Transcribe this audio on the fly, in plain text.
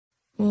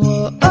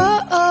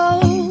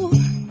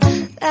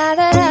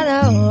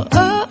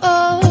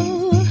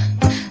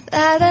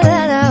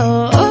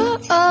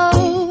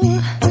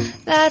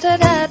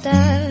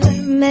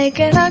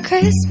making our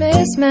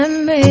Christmas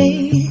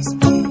memories.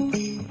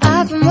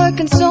 I've been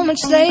working so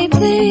much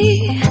lately,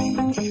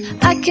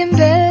 I can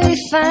barely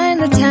find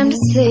the time to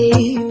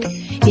sleep.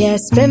 Yeah, I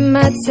spend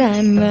my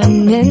time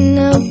running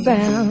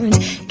around,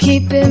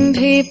 keeping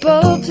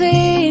people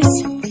pleased.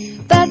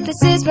 But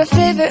this is my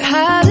favorite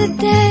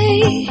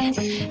holiday,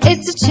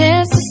 it's a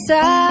chance to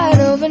start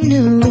over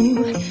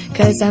new.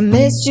 'Cause I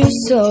missed you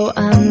so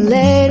I'm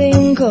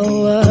letting go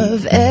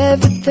of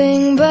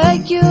everything but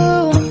you.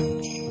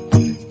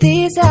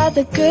 These are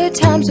the good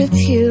times with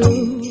you.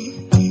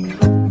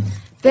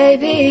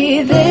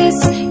 Baby, this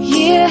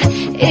year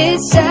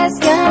it's just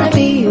gonna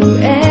be you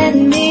and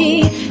me.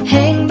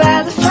 Hang by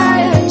the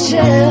fire and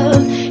chill.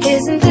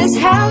 Isn't this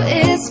how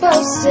it's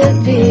supposed to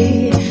be?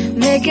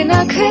 Making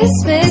our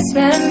Christmas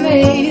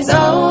memories.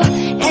 Oh,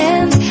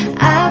 and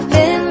I've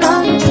been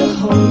longing to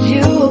hold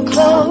you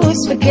close.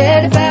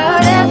 Forget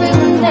about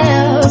everyone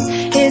else.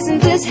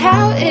 Isn't this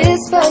how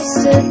it's supposed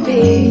to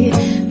be?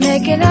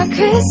 Making our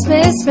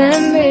Christmas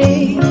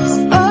memories.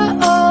 Oh,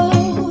 oh,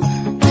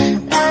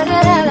 la la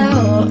la la,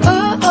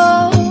 oh,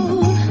 oh,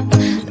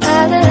 la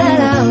la la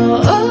la,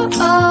 oh,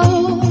 oh,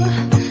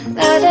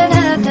 la la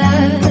la la.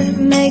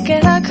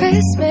 Making our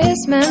Christmas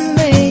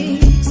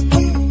memories.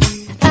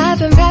 I've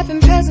been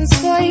wrapping presents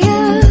for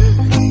you.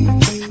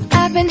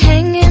 I've been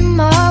hanging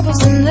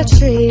marbles in the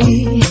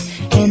tree,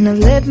 and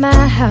I've lit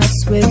my house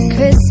with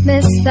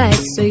Christmas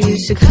lights. So you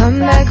should come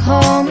back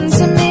home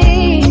to me.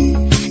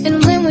 And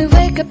when we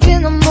wake up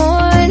in the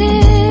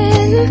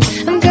morning,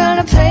 I'm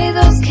gonna play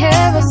those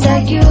carols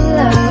that you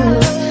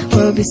love.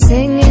 We'll be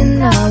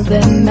singing all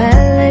the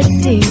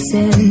melodies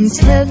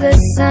until the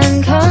sun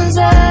comes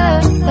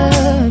up.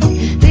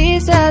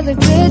 These are the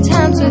good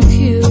times with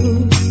you.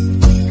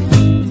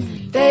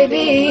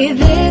 Baby,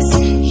 this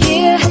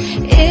year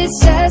it's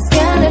just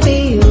gonna be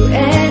you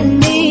and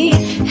me.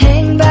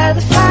 Hang by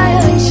the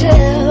fire and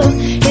chill.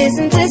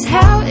 Isn't this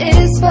how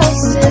it's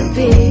supposed to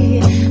be?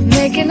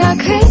 Making our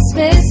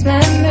Christmas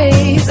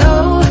memories.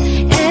 Oh,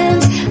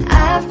 and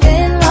I've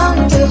been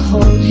longing to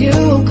hold you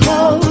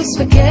close.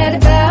 Forget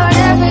about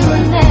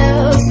everyone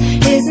else.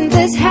 Isn't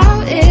this how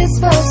it's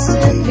supposed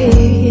to be?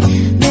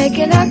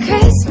 Making our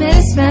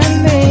Christmas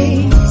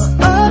memories.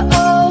 Oh,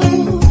 oh,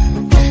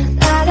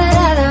 la la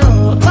la la,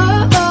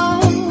 oh,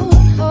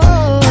 oh,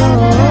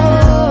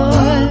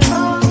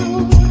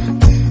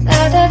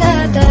 la la la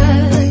la.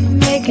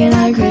 Making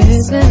our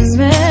Christmas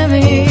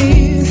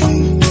memories.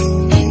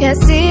 Yes,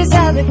 these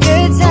are the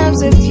good times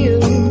with you.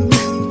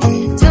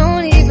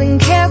 Don't even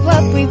care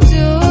what we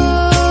do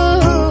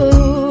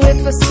if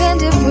I spend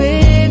it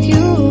with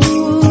you.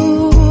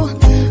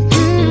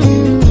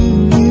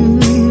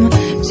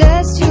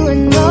 Just you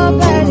and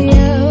nobody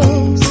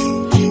else.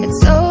 It's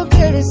so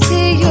good to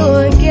see you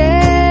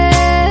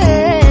again,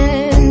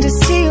 to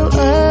see you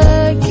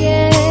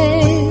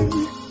again.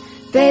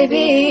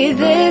 Baby,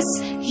 this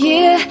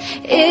year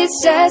it's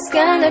just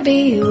gonna be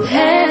you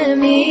and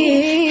me.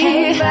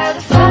 Hang by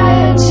the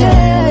fire and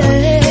chill.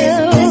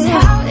 Isn't this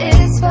how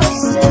it's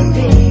supposed to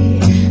be?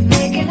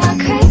 Making our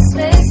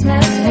Christmas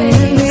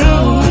memories.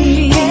 Oh,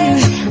 yeah.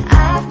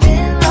 I've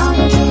been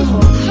longing to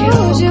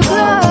hold you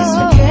close.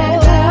 Forget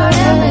about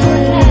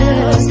everyone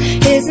else.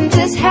 Isn't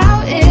this how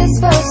it's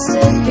supposed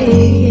to be?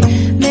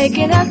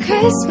 Making our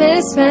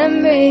Christmas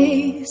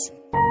memories.